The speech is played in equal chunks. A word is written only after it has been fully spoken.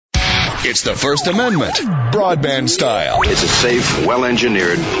It's the First Amendment, broadband style. It's a safe,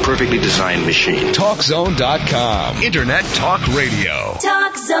 well-engineered, perfectly designed machine. TalkZone.com. Internet Talk Radio.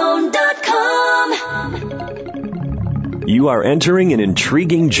 TalkZone.com. You are entering an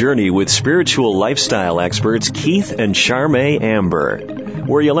intriguing journey with spiritual lifestyle experts Keith and Charmaine Amber,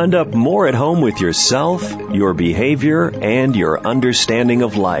 where you'll end up more at home with yourself, your behavior, and your understanding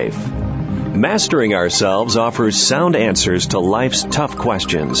of life. Mastering Ourselves offers sound answers to life's tough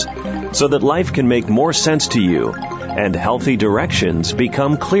questions so that life can make more sense to you and healthy directions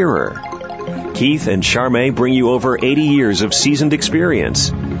become clearer. Keith and Charmaine bring you over 80 years of seasoned experience.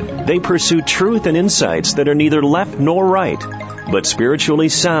 They pursue truth and insights that are neither left nor right, but spiritually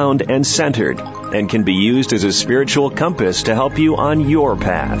sound and centered, and can be used as a spiritual compass to help you on your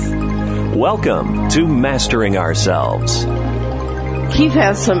path. Welcome to Mastering Ourselves. Keith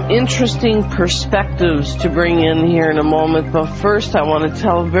has some interesting perspectives to bring in here in a moment, but first I want to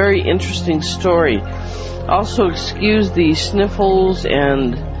tell a very interesting story. Also, excuse the sniffles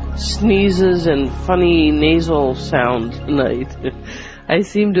and sneezes and funny nasal sound tonight. I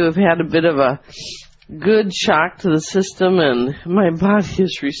seem to have had a bit of a good shock to the system, and my body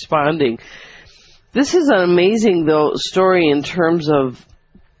is responding. This is an amazing, though, story in terms of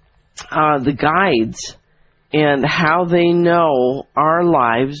the guides and how they know our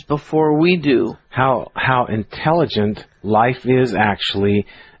lives before we do. How intelligent life is actually,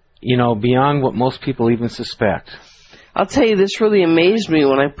 beyond what most people even suspect. I'll tell you, this really amazed me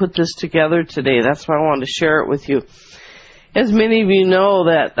when I put this together today. That's why I wanted to share it with you. As many of you know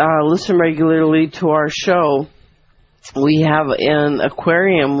that listen regularly to our show, we have an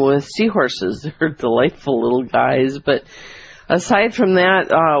aquarium with seahorses. They're delightful little guys, but aside from that,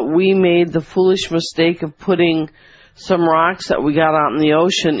 we made the foolish mistake of putting some rocks that we got out in the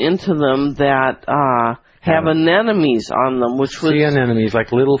ocean into them that have anemones on them, which was sea anemones,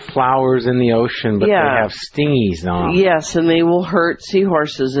 like little flowers in the ocean, but they have stingies on them. Yes, and they will hurt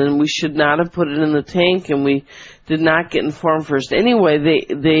seahorses, and we should not have put it in the tank, and we did not get informed first. Anyway,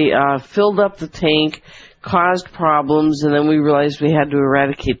 they filled up the tank, caused problems, and then we realized we had to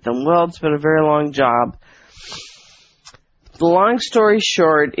eradicate them. Well, it's been a very long job. The long story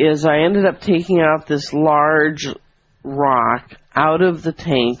short is I ended up taking out this large rock out of the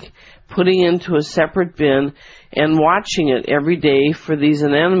tank, putting it into a separate bin, and watching it every day for these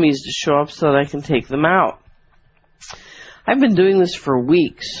anemones to show up so that I can take them out. I've been doing this for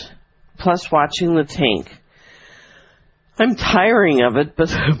weeks, plus watching the tank. I'm tiring of it,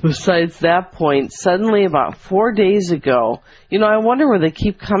 but besides that point, suddenly about 4 days ago, I wonder where they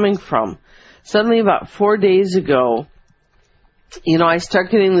keep coming from. Suddenly about 4 days ago, I start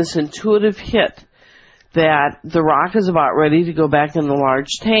getting this intuitive hit that the rock is about ready to go back in the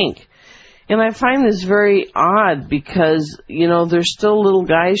large tank. And I find this very odd because, there's still little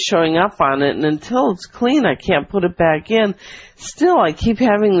guys showing up on it, and until it's clean, I can't put it back in. Still, I keep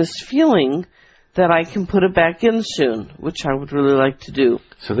having this feeling that I can put it back in soon, which I would really like to do.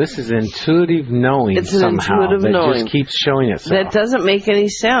 So this is intuitive knowing somehow that just keeps showing itself. That doesn't make any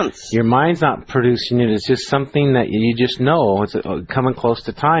sense. Your mind's not producing it. It's just something that you just know. It's coming close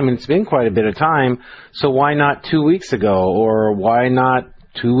to time, and it's been quite a bit of time. So why not 2 weeks ago, or why not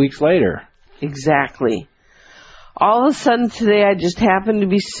 2 weeks later? Exactly. All of a sudden today, I just happened to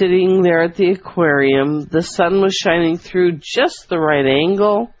be sitting there at the aquarium. The sun was shining through just the right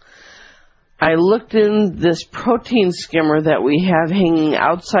angle. I looked in this protein skimmer that we have hanging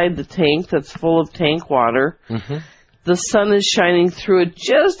outside the tank that's full of tank water. Mm-hmm. The sun is shining through it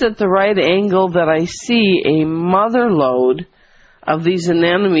just at the right angle that I see a mother lode of these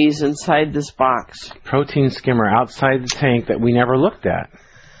anemones inside this box. Protein skimmer outside the tank that we never looked at.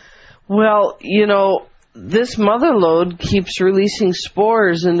 Well, this mother lode keeps releasing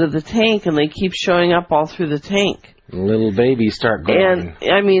spores into the tank, and they keep showing up all through the tank. Little babies start growing.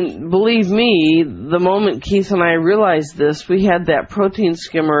 And, believe me, the moment Keith and I realized this, we had that protein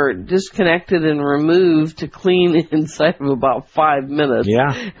skimmer disconnected and removed to clean inside of about 5 minutes.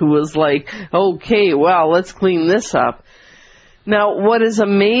 Yeah. It was like, okay, well, let's clean this up. Now, what is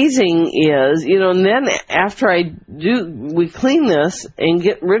amazing is, and then after we clean this and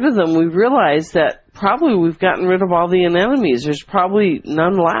get rid of them, we realize that probably we've gotten rid of all the anemones. There's probably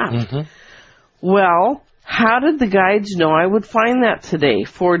none left. Mm-hmm. Well, how did the guides know I would find that today?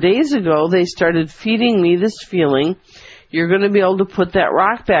 4 days ago, they started feeding me this feeling, you're going to be able to put that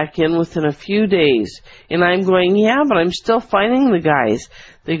rock back in within a few days. And I'm going, yeah, but I'm still finding the guys.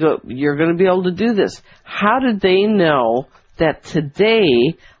 They go, you're going to be able to do this. How did they know that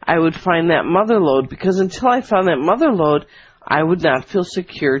today I would find that mother lode? Because until I found that mother lode, I would not feel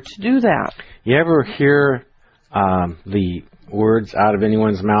secure to do that. You ever hear the words out of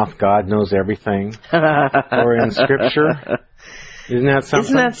anyone's mouth, God knows everything. Or in Scripture. Isn't that something?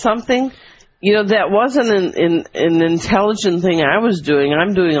 Isn't that something? You know, that wasn't an intelligent thing I was doing.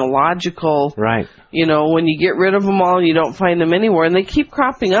 I'm doing a logical... Right. You know, when you get rid of them all, you don't find them anywhere. And they keep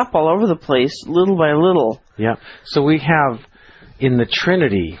cropping up all over the place, little by little. Yeah. So we have, in the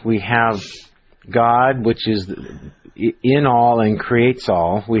Trinity, we have God, which is in all and creates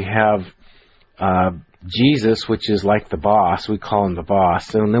all. We have Jesus, which is like the boss. We call him the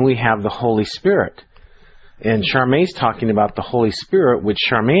boss. And then we have the Holy Spirit. And Charmaine's talking about the Holy Spirit, which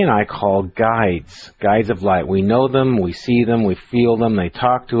Charmaine and I call guides of light. We know them, we see them, we feel them, they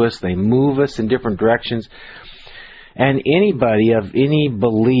talk to us, they move us in different directions. And anybody of any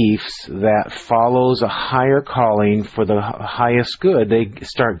beliefs that follows a higher calling for the highest good, they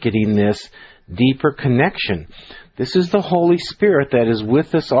start getting this deeper connection. This is the Holy Spirit that is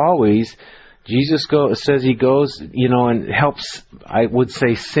with us always. Jesus says he goes, and helps, I would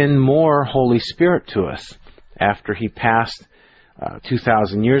say, send more Holy Spirit to us after he passed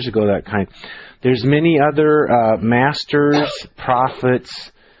 2,000 years ago, that kind. There's many other masters,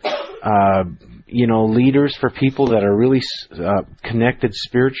 prophets, leaders for people that are really connected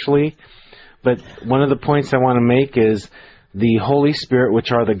spiritually. But one of the points I want to make is the Holy Spirit,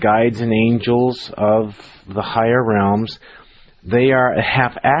 which are the guides and angels of the higher realms, they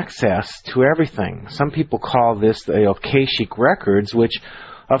have access to everything. Some people call this the Akashic records, which,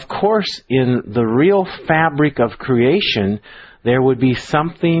 of course, in the real fabric of creation, there would be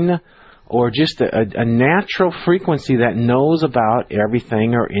something or just a natural frequency that knows about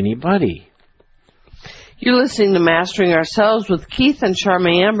everything or anybody. You're listening to Mastering Ourselves with Keith and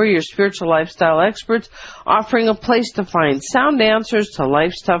Charmaine Amber, your spiritual lifestyle experts, offering a place to find sound answers to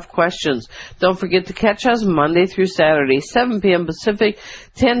life's tough questions. Don't forget to catch us Monday through Saturday, 7 p.m. Pacific,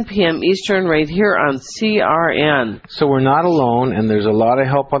 10 p.m. Eastern, right here on CRN. So we're not alone, and there's a lot of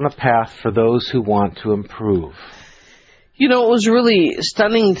help on the path for those who want to improve. You know, it was really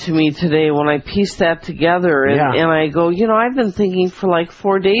stunning to me today when I pieced that together, and I go, I've been thinking for like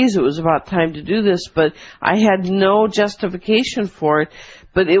 4 days it was about time to do this, but I had no justification for it,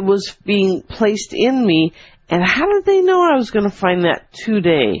 but it was being placed in me, and how did they know I was going to find that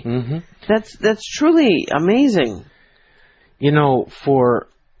today? Mm-hmm. That's truly amazing. For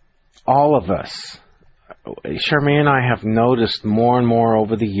all of us, Charmaine and I have noticed more and more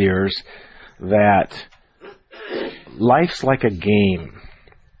over the years that life's like a game.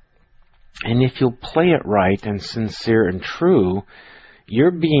 And if you'll play it right and sincere and true,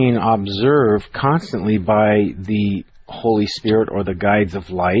 you're being observed constantly by the Holy Spirit or the guides of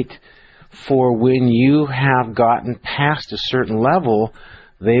light. For when you have gotten past a certain level,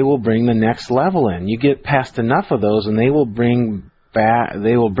 they will bring the next level in. You get past enough of those and they will bring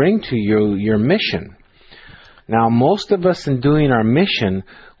to you your mission. Now, most of us in doing our mission,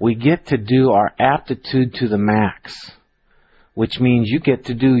 we get to do our aptitude to the max, which means you get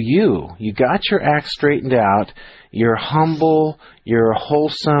to do you. You got your act straightened out. You're humble, you're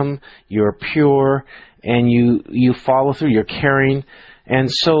wholesome, you're pure, and you follow through, you're caring.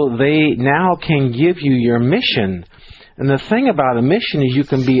 And so they now can give you your mission. And the thing about a mission is you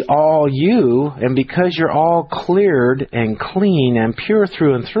can be all you, and because you're all cleared and clean and pure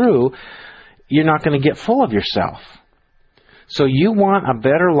through and through, you're not going to get full of yourself. So you want a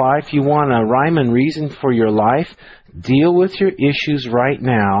better life, you want a rhyme and reason for your life, deal with your issues right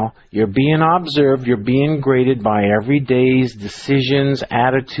now. You're being observed, you're being graded by every day's decisions,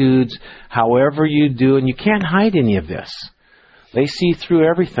 attitudes, however you do, and you can't hide any of this. They see through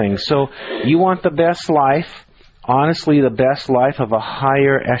everything. So you want the best life, honestly the best life of a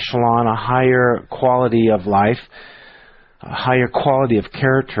higher echelon, a higher quality of life, a higher quality of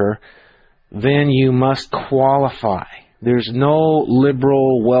character, then you must qualify. There's no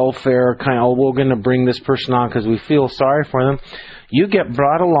liberal welfare kind of, we're going to bring this person on because we feel sorry for them. You get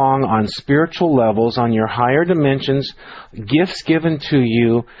brought along on spiritual levels, on your higher dimensions, gifts given to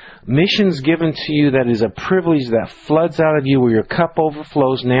you, missions given to you that is a privilege that floods out of you where your cup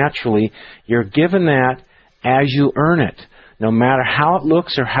overflows naturally. You're given that as you earn it. No matter how it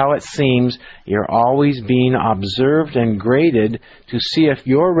looks or how it seems, you're always being observed and graded to see if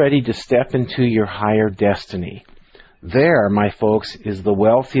you're ready to step into your higher destiny. There, my folks, is the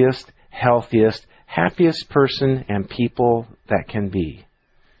wealthiest, healthiest, happiest person and people that can be.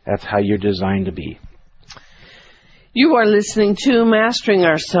 That's how you're designed to be. You are listening to Mastering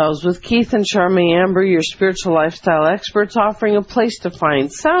Ourselves with Keith and Charmaine Amber, your spiritual lifestyle experts, offering a place to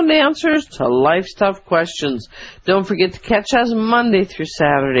find sound answers to life's tough questions. Don't forget to catch us Monday through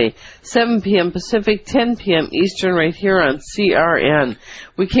Saturday, 7 p.m. Pacific, 10 p.m. Eastern, right here on CRN.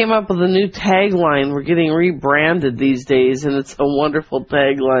 We came up with a new tagline. We're getting rebranded these days, and it's a wonderful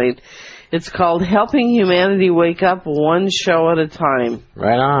tagline. It's called Helping Humanity Wake Up One Show at a Time.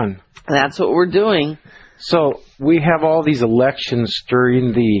 Right on. That's what we're doing. So we have all these elections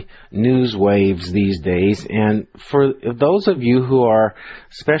stirring the news waves these days, and for those of you who are,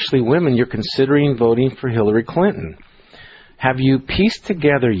 especially women, you're considering voting for Hillary Clinton. Have you pieced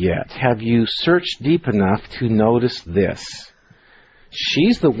together yet? Have you searched deep enough to notice this?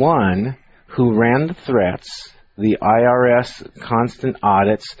 She's the one who ran the threats, the IRS constant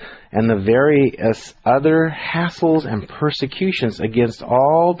audits, and the various other hassles and persecutions against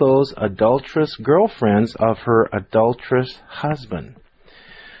all those adulterous girlfriends of her adulterous husband.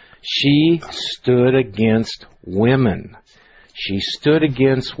 She stood against women. She stood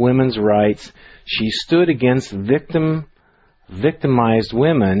against women's rights. She stood against victimized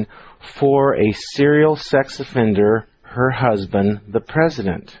women for a serial sex offender, her husband, the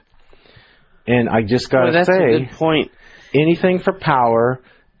president. And I just got to that's say, a good point. Anything for power,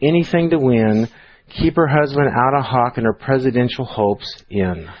 anything to win, keep her husband out of hock and her presidential hopes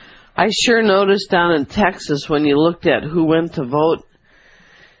in. I sure noticed down in Texas when you looked at who went to vote.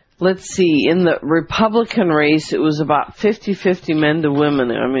 Let's see, in the Republican race, it was about 50-50 men to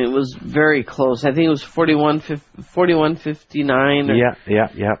women. I mean, it was very close. I think it was 41-59. Yeah.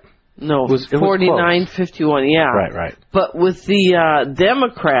 No, it was 49-51, yeah. Right. But with the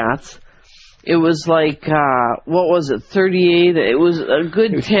Democrats, it was like, what was it, 38? It was a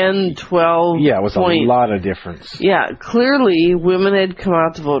good 10, 12 Yeah, it was point. A lot of difference. Yeah, clearly women had come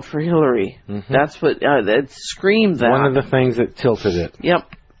out to vote for Hillary. Mm-hmm. That's what, it screamed that. One of the things that tilted it. Yep.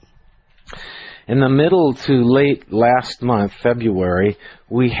 In the middle to late last month, February,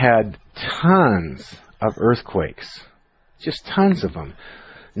 we had tons of earthquakes. Just tons of them.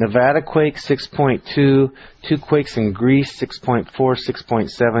 Nevada quake 6.2, 2 quakes in Greece 6.4,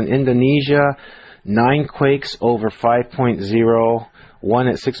 6.7, Indonesia 9 quakes over 5.0, 1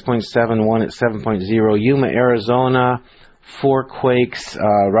 at 6.7, 1 at 7.0, Yuma, Arizona 4 quakes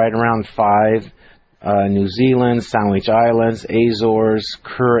right around 5, New Zealand, Sandwich Islands, Azores,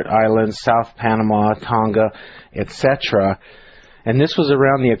 Current Islands, South Panama, Tonga, etc. And this was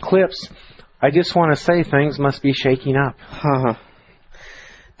around the eclipse. I just want to say things must be shaking up.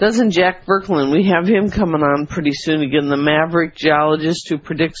 Doesn't Jack Birkeland, we have him coming on pretty soon again, the maverick geologist who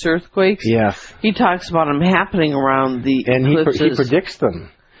predicts earthquakes? Yes. He talks about them happening around the eclipses. And he predicts them.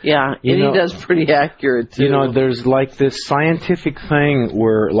 Yeah, he does pretty accurate, too. You know, there's like this scientific thing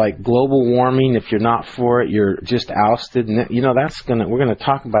where, like, global warming, if you're not for it, you're just ousted. And, you know, we're going to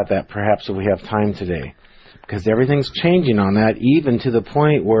talk about that perhaps if we have time today. Because everything's changing on that, even to the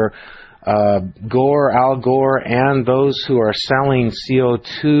point where Al Gore, and those who are selling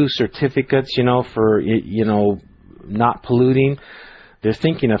CO2 certificates, for, not polluting, they're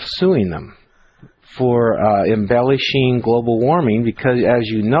thinking of suing them for embellishing global warming because, as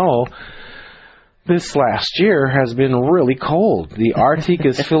you know, this last year has been really cold. The Arctic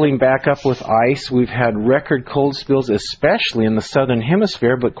is filling back up with ice. We've had record cold spills, especially in the southern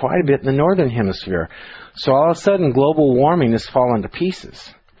hemisphere, but quite a bit in the northern hemisphere. So all of a sudden, global warming is falling to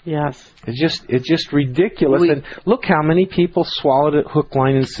pieces. Yes. It's just ridiculous. And look how many people swallowed it hook,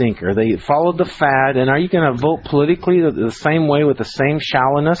 line, and sinker. They followed the fad. And are you going to vote politically the same way with the same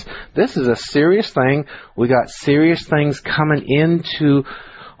shallowness? This is a serious thing. We got serious things coming into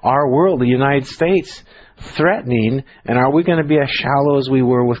our world, the United States, threatening. And are we going to be as shallow as we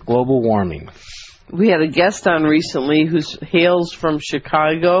were with global warming? We had a guest on recently who hails from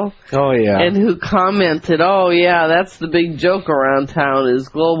Chicago. Oh, yeah. And who commented, that's the big joke around town is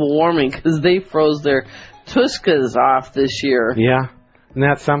global warming because they froze their Tuscas off this year. Yeah. Isn't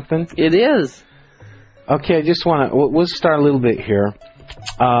that something? It is. Okay, I just want to, we'll start a little bit here.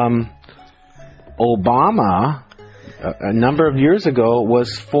 Obama, a number of years ago,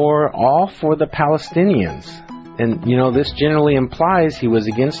 was all for the Palestinians. And, this generally implies he was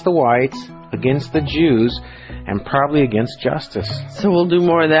against the whites, against the Jews, and probably against justice. So we'll do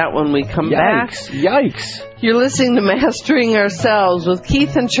more of that when we come back. Yikes. You're listening to Mastering Ourselves with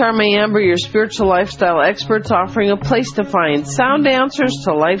Keith and Charmaine Amber, your spiritual lifestyle experts, offering a place to find sound answers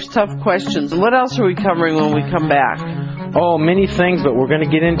to life's tough questions. What else are we covering when we come back? Oh, many things, but we're going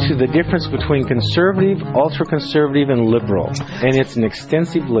to get into the difference between conservative, ultra-conservative, and liberal. And it's an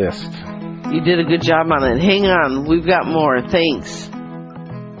extensive list. You did a good job on it. Hang on. We've got more. Thanks.